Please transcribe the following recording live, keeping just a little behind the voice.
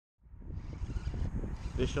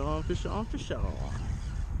Fish on, fish on, fish on.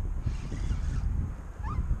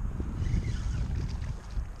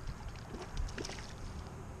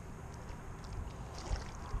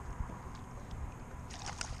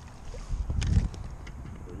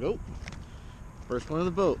 There we go. First one in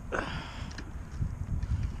the boat.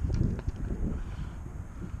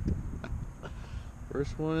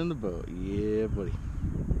 First one in the boat. Yeah, buddy.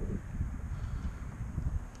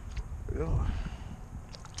 There we go.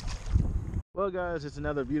 Well guys, it's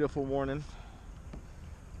another beautiful morning.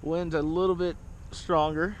 Wind's a little bit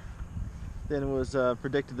stronger than was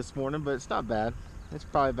predicted this morning, but it's not bad. It's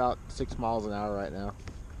probably about 6 miles an hour right now.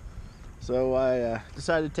 So I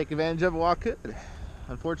decided to take advantage of it while I could.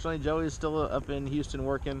 Unfortunately, Joey is still up in Houston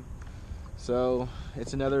working, so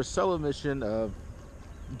it's another solo mission of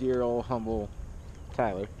dear old humble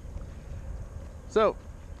Tyler. So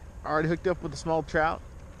I already hooked up with a small trout,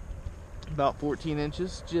 about 14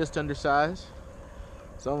 inches, just undersized.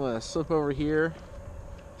 So I'm gonna slip over here,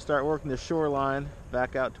 start working the shoreline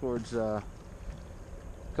back out towards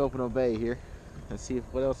Copano Bay here, and see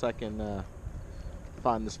what else I can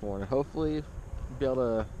find this morning. Hopefully be able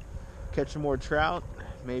to catch some more trout,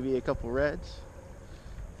 maybe a couple reds,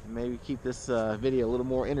 maybe keep this video a little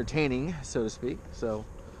more entertaining, so to speak. So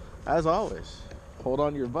as always, hold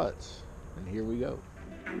on to your butts, and here we go.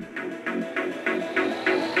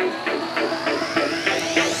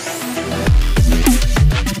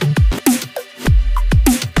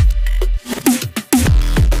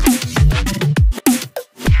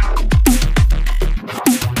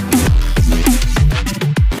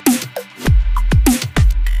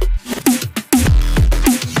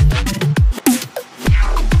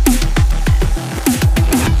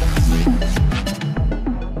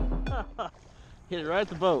 Hit it right at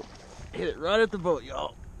the boat. Hit it right at the boat,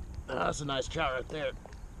 y'all. Oh, that's a nice trout right there.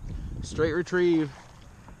 Straight retrieve.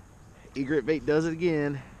 Egret bait does it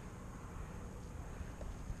again.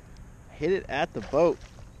 Hit it at the boat.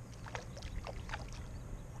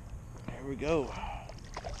 There we go.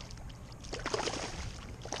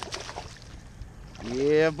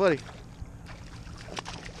 Yeah, buddy.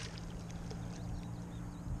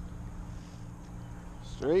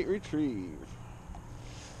 Straight retrieve.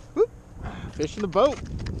 Whoop. Fish in the boat.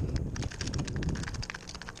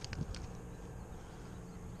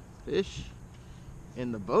 Fish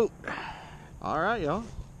in the boat. All right, y'all.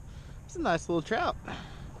 It's a nice little trout.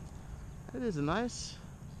 That is a nice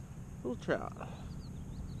little trout.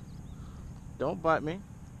 Don't bite me.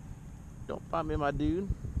 Don't bite me, my dude.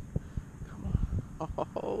 Come on.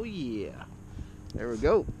 Oh, yeah. There we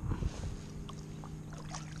go.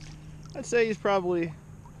 I'd say he's probably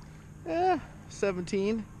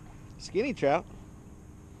 17. Skinny trout.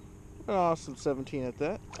 Awesome, 17 at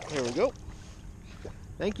that. There we go.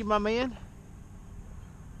 Thank you, my man.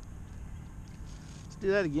 Let's do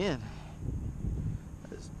that again.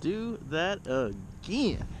 Let's do that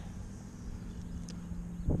again.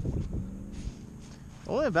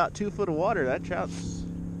 Only about 2 foot of water. That trout's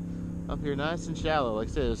up here nice and shallow. Like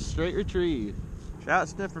I said, it's straight retrieve. Trout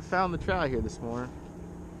sniffer found the trout here this morning.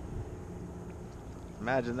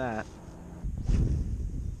 Imagine that.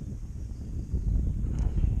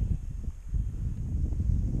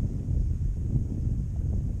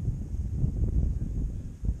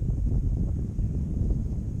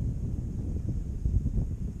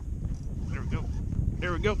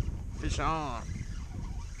 There we go. Fish on.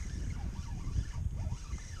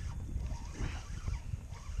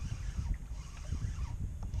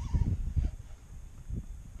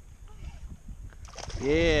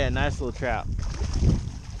 Yeah, nice little trout.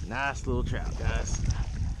 Nice little trout, guys.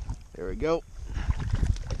 There we go.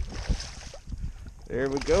 There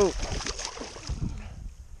we go.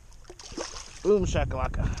 Boom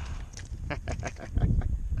shakalaka.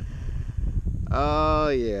 Oh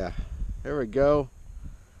yeah. There we go.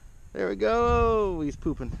 There we go. He's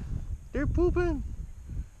pooping. They're pooping.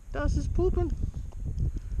 Das is pooping.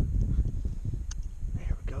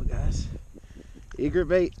 There we go, guys. Egret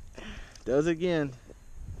bait does it again.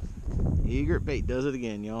 Egret bait does it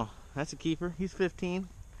again, y'all. That's a keeper. He's 15.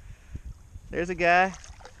 There's a guy.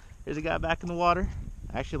 There's a guy back in the water.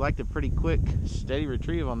 I actually liked a pretty quick, steady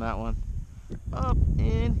retrieve on that one. Up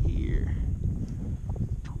in here.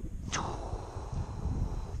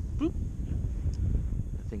 Boop.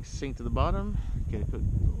 That thing sink to the bottom. Get a quick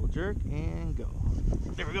little jerk and go.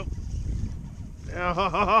 There we go.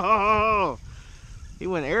 Oh, he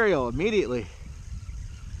went aerial immediately.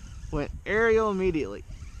 Went aerial immediately.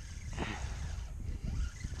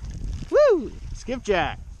 Woo!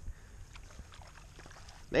 Skipjack.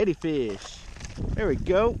 Ladyfish. There we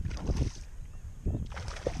go.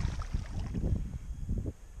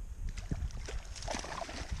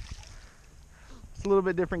 It's a little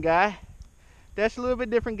bit different guy. That's a little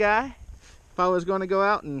bit different guy. If I was going to go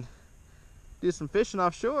out and do some fishing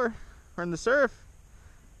offshore or in the surf.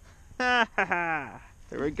 Ha ha ha.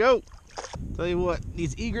 There we go. Tell you what,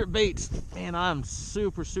 these egret baits, man, I'm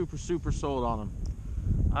super sold on them.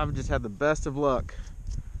 I've just had the best of luck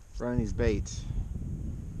running these baits.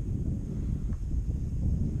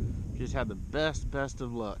 Just had the best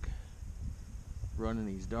of luck running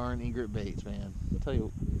these darn egret baits, man. I'll tell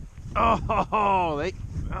you. Oh,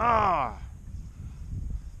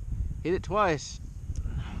 hit it twice.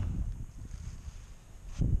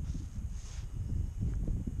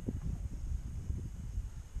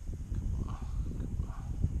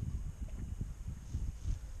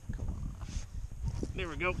 Come on. There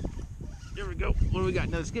we go. There we go. What do we got?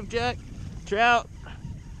 Another skipjack? Trout?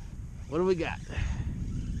 What do we got?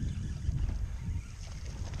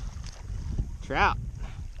 Trout.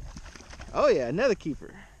 Oh yeah, another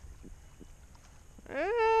keeper.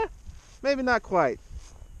 Maybe not quite.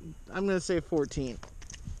 I'm gonna say 14.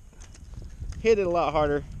 Hit it a lot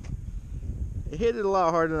harder. It hit it a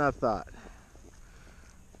lot harder than I thought.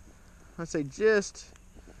 I'd say just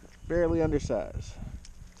barely undersized.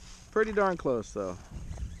 Pretty darn close though.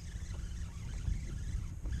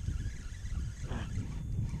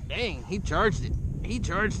 Dang, he charged it. He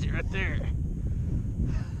charged it right there.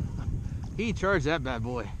 He charged that bad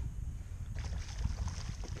boy.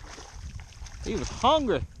 He was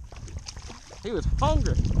hungry. He was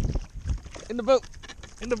hungry. In the boat.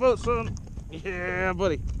 In the boat, son. Yeah,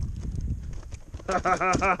 buddy.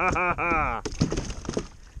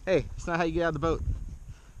 Hey, that's not how you get out of the boat.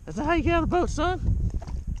 That's not how you get out of the boat, son.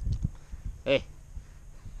 Hey.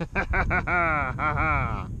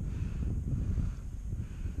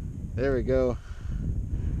 There we go.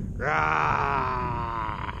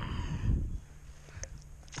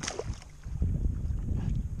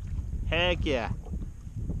 Heck yeah.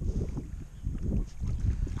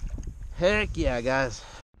 Heck yeah, guys.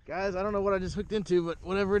 Guys, I don't know what I just hooked into, but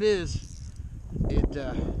whatever it is, it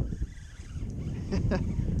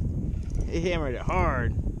it hammered it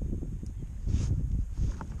hard.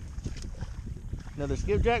 Another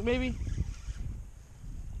skipjack, maybe?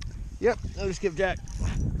 Yep, another skipjack.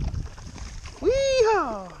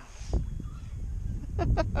 Wee-haw!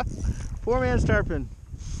 Poor man's tarpon.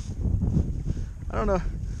 I don't know.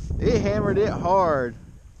 It hammered it hard.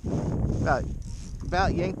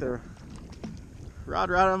 About yanked the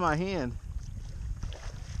rod right out of my hand.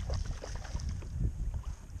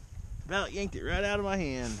 About yanked it right out of my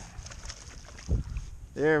hand.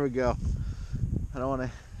 There we go. I don't want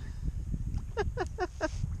to.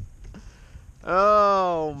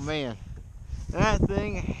 Oh man, that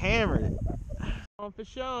thing hammered it. On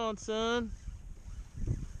fish on, son.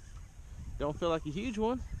 Don't feel like a huge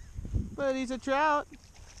one, but he's a trout.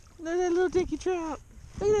 Look at that little dinky trout.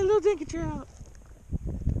 Look at that little dinky trout.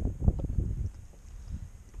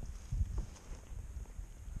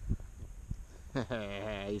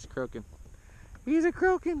 He's croaking. He's a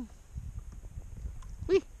croaking.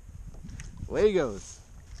 Whee! Away he goes.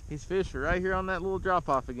 He's fishing right here on that little drop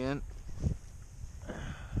off again.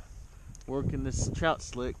 Working this trout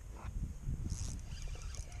slick.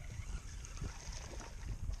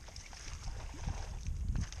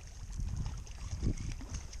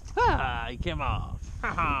 Ah, he came off. Ha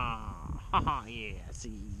ha. Ha ha, yeah,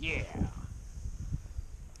 see, yeah.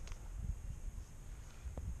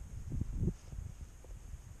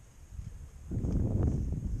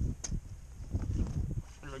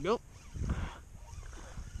 There we go.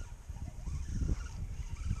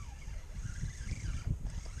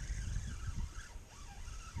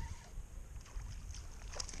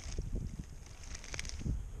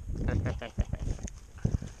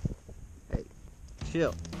 Hey,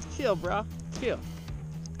 chill. Chill, bro. Chill.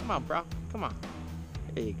 Come on, bro. Come on.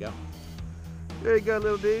 There you go. There you go,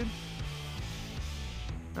 little dude.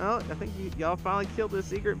 Oh, I think y'all finally killed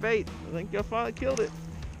this egret bait. I think y'all finally killed it.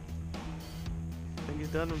 I think he's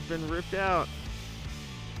been ripped out.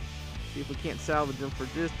 See if we can't salvage him for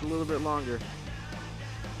just a little bit longer.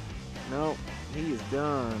 Nope, he is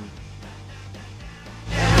done.